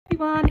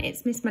everyone,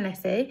 it's Miss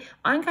Milesi.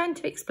 I'm going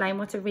to explain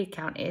what a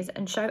recount is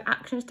and show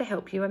actions to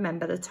help you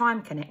remember the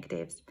time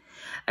connectives.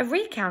 A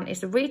recount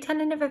is a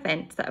retelling of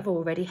events that have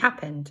already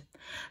happened.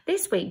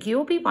 This week you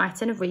will be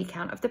writing a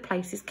recount of the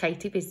places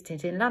Katie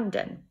visited in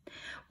London.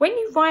 When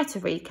you write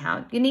a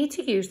recount, you need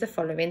to use the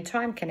following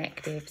time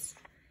connectives.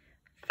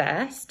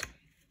 First,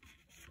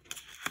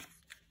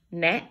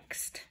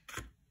 next,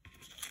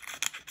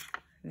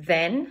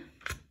 then,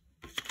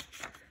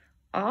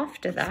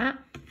 after that,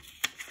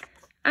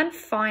 and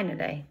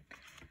finally.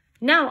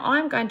 Now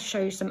I'm going to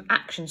show you some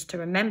actions to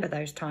remember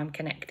those time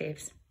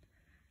connectives.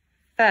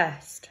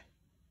 First,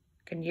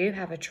 can you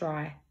have a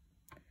try?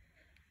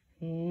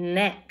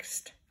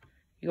 Next,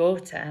 your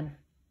turn.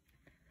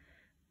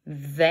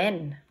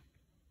 Then,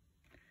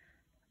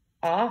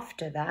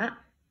 after that,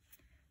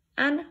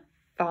 and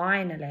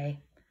finally.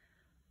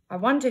 I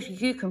wonder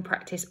if you can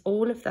practice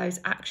all of those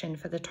actions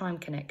for the time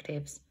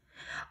connectives.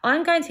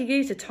 I'm going to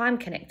use a time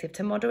connective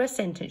to model a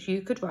sentence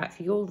you could write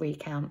for your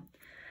recount.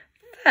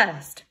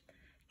 First,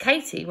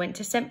 Katie went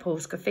to St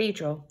Paul's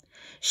Cathedral.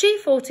 She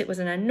thought it was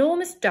an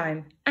enormous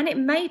dome and it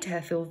made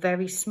her feel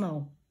very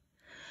small.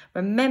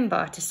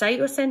 Remember to say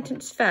your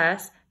sentence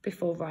first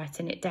before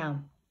writing it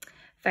down.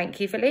 Thank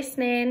you for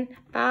listening.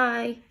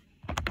 Bye.